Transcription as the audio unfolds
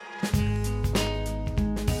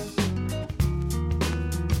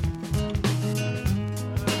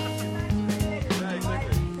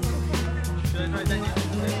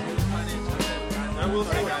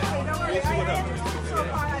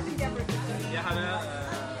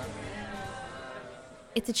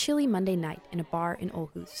It's a chilly Monday night in a bar in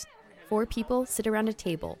Aarhus. 4 people sit around a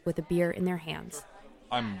table with a beer in their hands.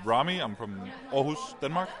 I'm Rami, I'm from Aarhus,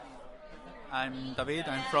 Denmark. I'm David,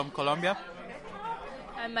 I'm from Colombia.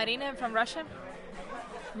 I'm Marina, I'm from Russia.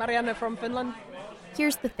 Marianne from Finland.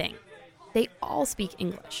 Here's the thing. They all speak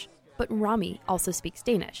English, but Rami also speaks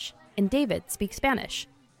Danish, and David speaks Spanish.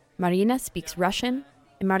 Marina speaks Russian,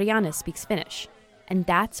 and Marianne speaks Finnish. And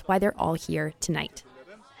that's why they're all here tonight.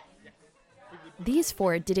 These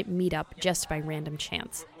 4 didn't meet up just by random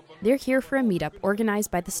chance. They're here for a meetup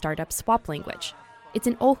organized by the startup Swap Language. It's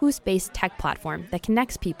an Aarhus-based tech platform that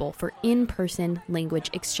connects people for in-person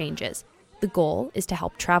language exchanges. The goal is to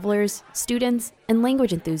help travelers, students, and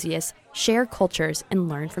language enthusiasts share cultures and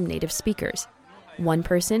learn from native speakers. One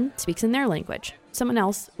person speaks in their language, someone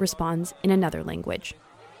else responds in another language.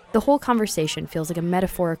 The whole conversation feels like a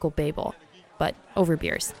metaphorical Babel, but over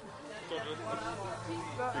beers.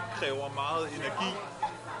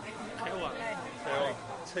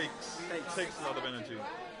 Takes a lot of energy.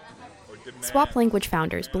 Swap Language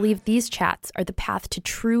founders believe these chats are the path to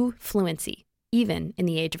true fluency, even in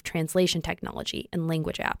the age of translation technology and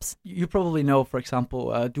language apps. You probably know, for example,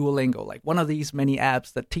 Duolingo, like one of these many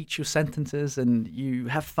apps that teach you sentences and you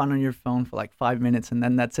have fun on your phone for like 5 minutes and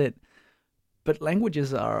then that's it. But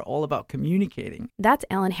languages are all about communicating. That's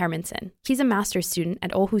Alan Hermansen. He's a master's student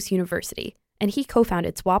at Aarhus University, and he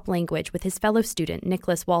co-founded Swap Language with his fellow student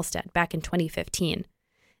Nicholas Wallstedt back in 2015.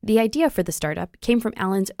 The idea for the startup came from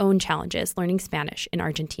Alan's own challenges learning Spanish in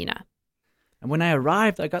Argentina. And when I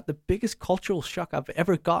arrived, I got the biggest cultural shock I've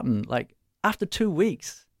ever gotten. Like, after 2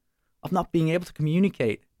 weeks of not being able to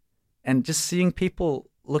communicate and just seeing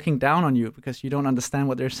people looking down on you because you don't understand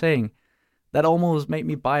what they're saying, that almost made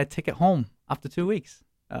me buy a ticket home after 2 weeks.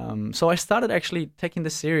 So I started actually taking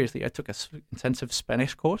this seriously. I took an intensive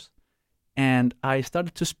Spanish course, and I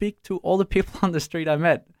started to speak to all the people on the street I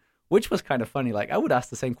met, which was kind of funny. Like, I would ask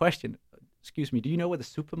the same question. Excuse me, do you know where the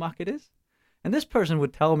supermarket is? And this person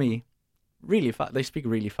would tell me really fast. They speak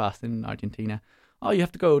really fast in Argentina. Oh, you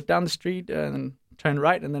have to go down the street and turn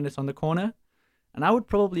right, and then it's on the corner. And I would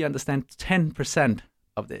probably understand 10%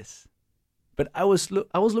 of this. But I was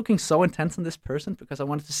looking so intense on this person because I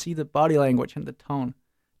wanted to see the body language and the tone.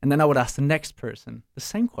 And then I would ask the next person the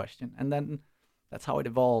same question. And then that's how it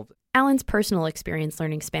evolved. Alan's personal experience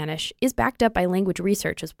learning Spanish is backed up by language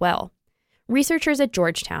research as well. Researchers at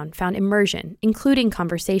Georgetown found immersion, including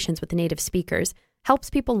conversations with native speakers, helps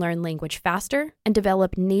people learn language faster and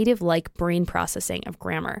develop native-like brain processing of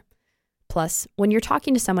grammar. Plus, when you're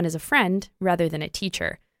talking to someone as a friend rather than a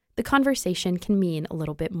teacher, the conversation can mean a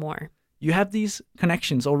little bit more. You have these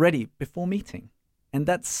connections already before meeting, and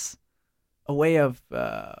that's a way of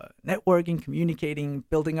networking, communicating,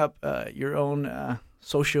 building up your own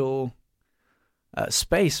social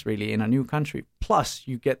space, really, in a new country. Plus,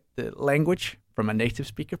 you get the language from a native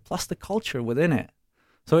speaker, plus the culture within it.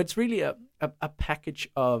 So it's really a package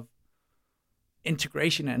of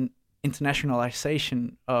integration and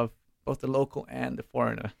internationalization of both the local and the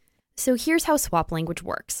foreigner. So here's how Swap Language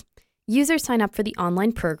works. Users sign up for the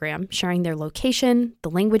online program, sharing their location, the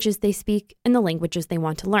languages they speak, and the languages they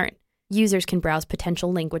want to learn. Users can browse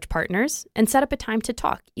potential language partners and set up a time to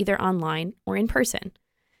talk, either online or in person.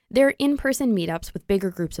 There are in-person meetups with bigger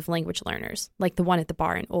groups of language learners, like the one at the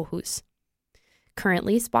bar in Aarhus.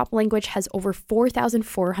 Currently, Swap Language has over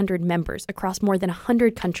 4,400 members across more than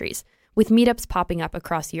 100 countries, with meetups popping up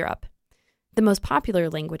across Europe. The most popular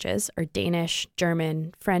languages are Danish,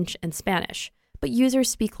 German, French, and Spanish, but users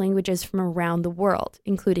speak languages from around the world,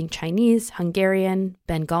 including Chinese, Hungarian,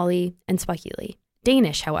 Bengali, and Swahili.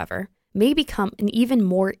 Danish, however, may become an even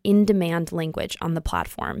more in-demand language on the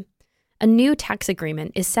platform. A new tax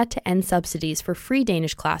agreement is set to end subsidies for free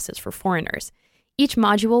Danish classes for foreigners. Each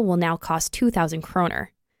module will now cost 2,000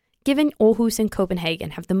 kroner. Given Aarhus and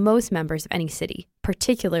Copenhagen have the most members of any city,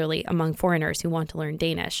 particularly among foreigners who want to learn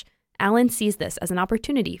Danish, Alan sees this as an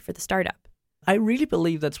opportunity for the startup. I really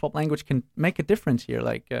believe that Swap Language can make a difference here.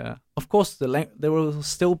 Like, of course, there will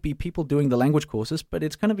still be people doing the language courses, but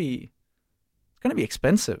it's going to be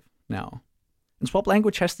expensive now. And Swap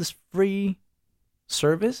Language has this free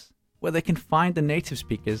service where they can find the native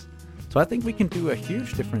speakers. So I think we can do a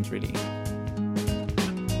huge difference, really.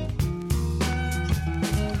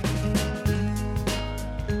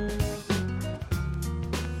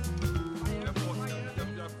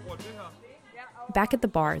 Back at the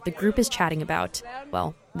bar, the group is chatting about,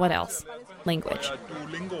 well, what else? Language.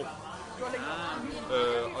 Duolingo.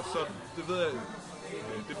 Og så, det ved jeg,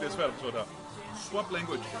 det bliver svært at forstå der. Swap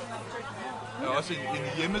Language er også en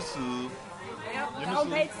hjemmeside,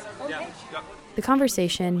 The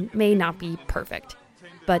conversation may not be perfect,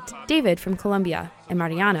 but David from Colombia and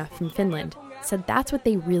Mariana from Finland said that's what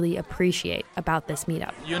they really appreciate about this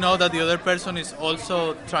meetup. You know that the other person is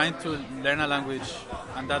also trying to learn a language,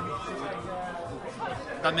 and that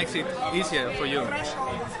makes it easier for you.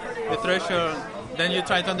 The threshold, then you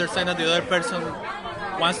try to understand that the other person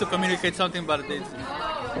wants to communicate something, but it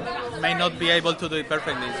may not be able to do it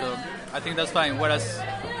perfectly. So I think that's fine. Whereas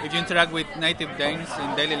if you interact with native Danes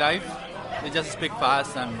in daily life, they just speak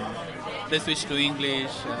fast and they switch to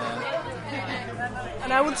English.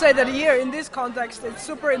 And I would say that here in this context, it's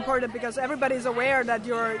super important because everybody is aware that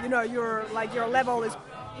your level is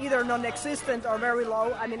either non-existent or very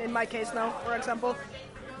low. I mean, in my case now, for example.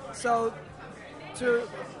 So to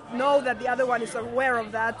know that the other one is aware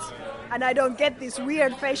of that, and I don't get these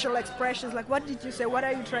weird facial expressions like, "What did you say? What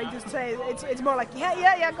are you trying to say?" It's more like,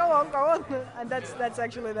 "Yeah, go on," and that's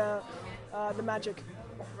actually the magic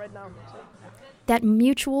right now. So. That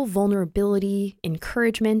mutual vulnerability,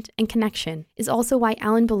 encouragement, and connection is also why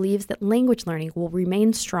Alan believes that language learning will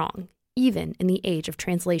remain strong, even in the age of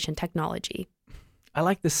translation technology. I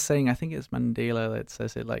like this saying, I think it's Mandela that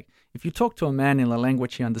says it, like, if you talk to a man in a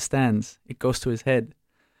language he understands, it goes to his head.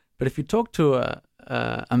 But if you talk to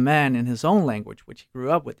a man in his own language, which he grew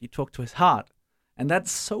up with, you talk to his heart. And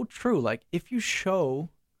that's so true. Like, if you show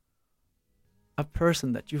a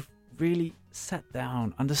person that you've really sat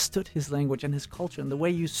down, understood his language and his culture, and the way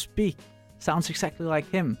you speak sounds exactly like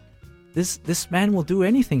him, this man will do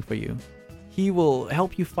anything for you. He will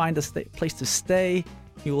help you find a place to stay.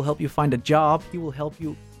 He will help you find a job. He will help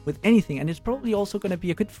you with anything. And it's probably also going to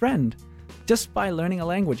be a good friend just by learning a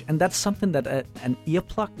language. And that's something that an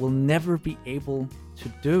earplug will never be able to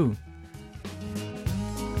do.